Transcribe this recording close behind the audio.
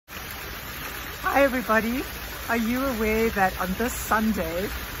Hi everybody, are you aware that on this Sunday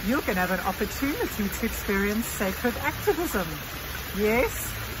you can have an opportunity to experience sacred activism? Yes,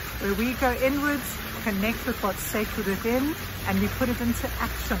 where we go inwards, connect with what's sacred within, and we put it into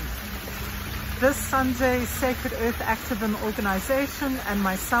action. This Sunday, Sacred Earth Activism Organization and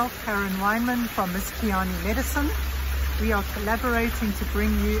myself, Karen Weinman from Miss Kiani Medicine, we are collaborating to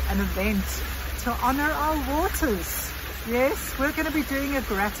bring you an event to honor our waters. Yes, we're going to be doing a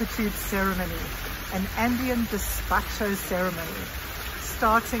gratitude ceremony, an Andean Despacho ceremony,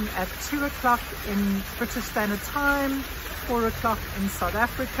 starting at 2 o'clock in British Standard Time, 4 o'clock in South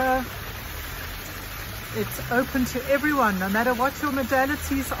Africa. It's open to everyone, no matter what your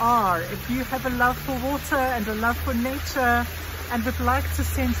modalities are. If you have a love for water and a love for nature and would like to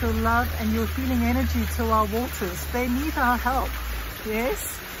send your love and your healing energy to our waters, they need our help,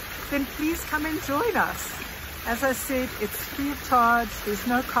 yes? Then please come and join us. As I said, it's free of charge, there's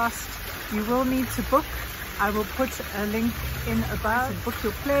no cost. You will need to book. I will put a link in above and book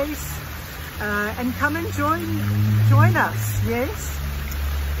your place and come and join us, yes?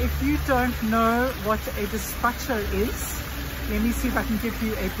 If you don't know what a despacho is, let me see if I can give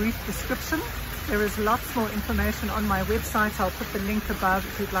you a brief description. There is lots more information on my website. I'll put the link above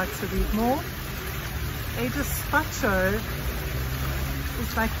if you'd like to read more. A despacho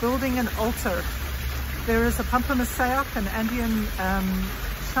is like building an altar. There is a Pampa Masayak, an Andean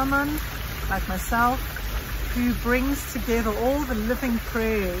shaman like myself, who brings together all the living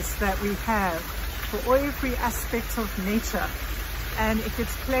prayers that we have for every aspect of nature. And it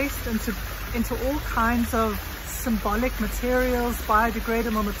gets placed into all kinds of symbolic materials,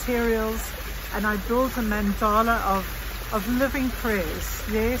 biodegradable materials, and I build a mandala of living prayers.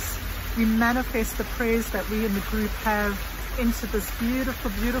 Yes, we manifest the prayers that we in the group have into this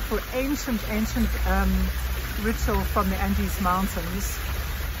beautiful, beautiful, ancient ritual from the Andes Mountains.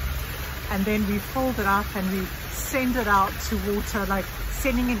 And then we fold it up and we send it out to water, like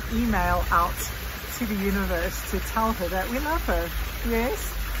sending an email out to the universe to tell her that we love her.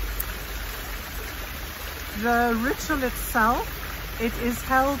 Yes. The ritual itself, it is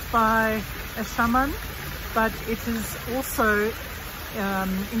held by a shaman, but it is also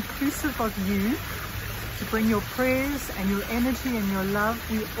inclusive of you to bring your prayers and your energy and your love.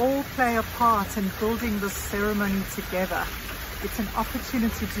 We all play a part in building this ceremony together. It's an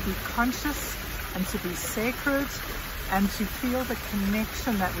opportunity to be conscious and to be sacred and to feel the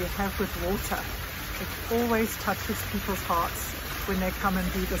connection that we have with water. It always touches people's hearts when they come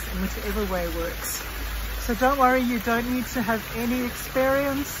and do this in whichever way works. So don't worry, you don't need to have any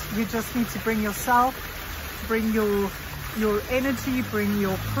experience. You just need to bring yourself, bring your energy, bring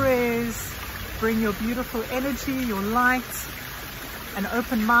your prayers, bring your beautiful energy, your light, an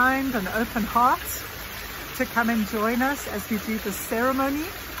open mind, an open heart to come and join us as we do this ceremony.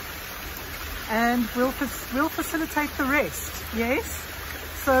 And we'll facilitate the rest, yes?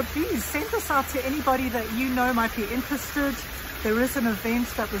 So please send this out to anybody that you know might be interested. There is an event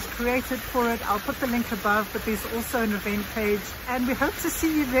that was created for it. I'll put the link above, but there's also an event page, and we hope to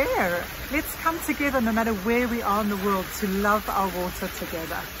see you there. Let's come together no matter where we are in the world to love our water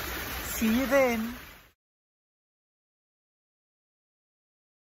together. See you then.